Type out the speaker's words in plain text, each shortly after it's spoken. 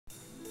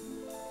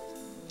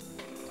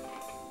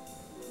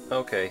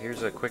Okay,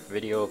 here's a quick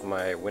video of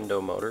my window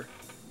motor,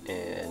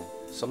 and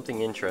something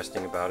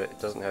interesting about it,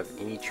 it doesn't have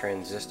any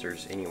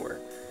transistors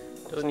anywhere.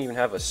 It doesn't even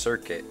have a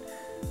circuit.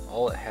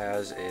 All it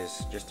has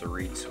is just a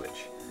reed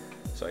switch.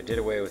 So I did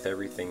away with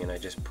everything and I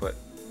just put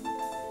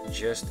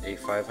just a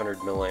 500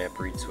 milliamp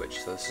reed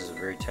switch. So this is a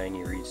very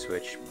tiny reed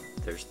switch.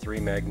 There's 3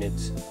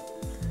 magnets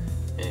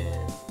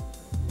and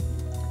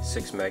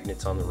 6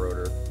 magnets on the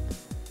rotor,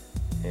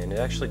 and it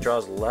actually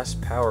draws less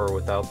power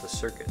without the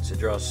circuits. It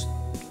draws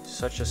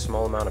such a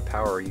small amount of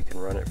power you can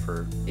run it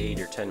for 8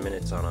 or 10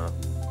 minutes on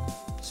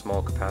a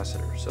small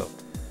capacitor, so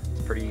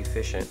it's pretty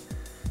efficient.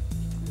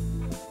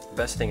 The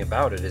best thing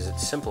about it is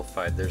it's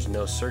simplified. There's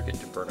no circuit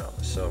to burn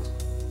out, so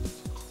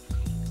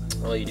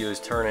all you do is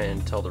turn it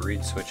until the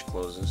reed switch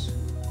closes.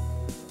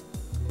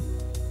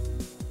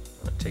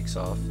 It takes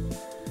off,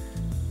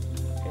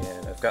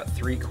 and I've got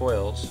 3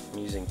 coils. I'm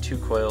using 2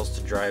 coils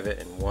to drive it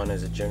and 1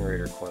 as a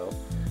generator coil.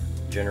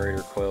 The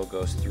generator coil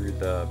goes through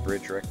the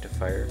bridge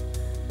rectifier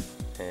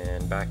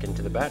and back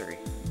into the battery,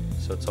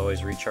 so it's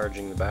always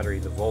recharging the battery.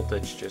 The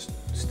voltage just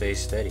stays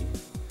steady,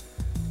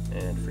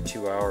 and for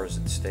 2 hours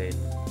it stayed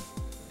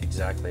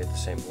exactly at the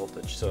same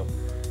voltage. So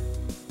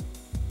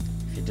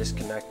if you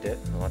disconnect it,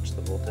 watch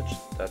the voltage,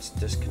 that's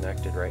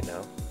disconnected right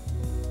now.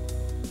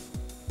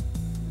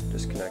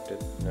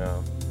 Disconnected.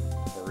 Now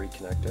I'll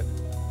reconnect it.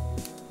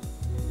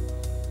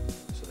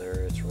 So there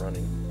it's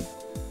running.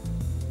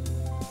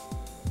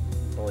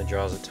 It only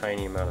draws a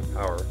tiny amount of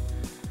power.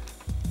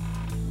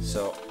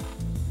 So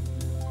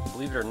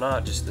believe it or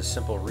not, just the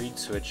simple reed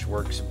switch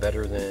works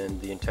better than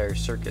the entire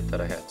circuit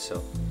that I had.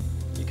 So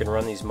you can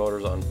run these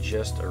motors on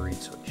just a reed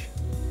switch.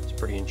 It's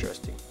pretty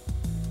interesting.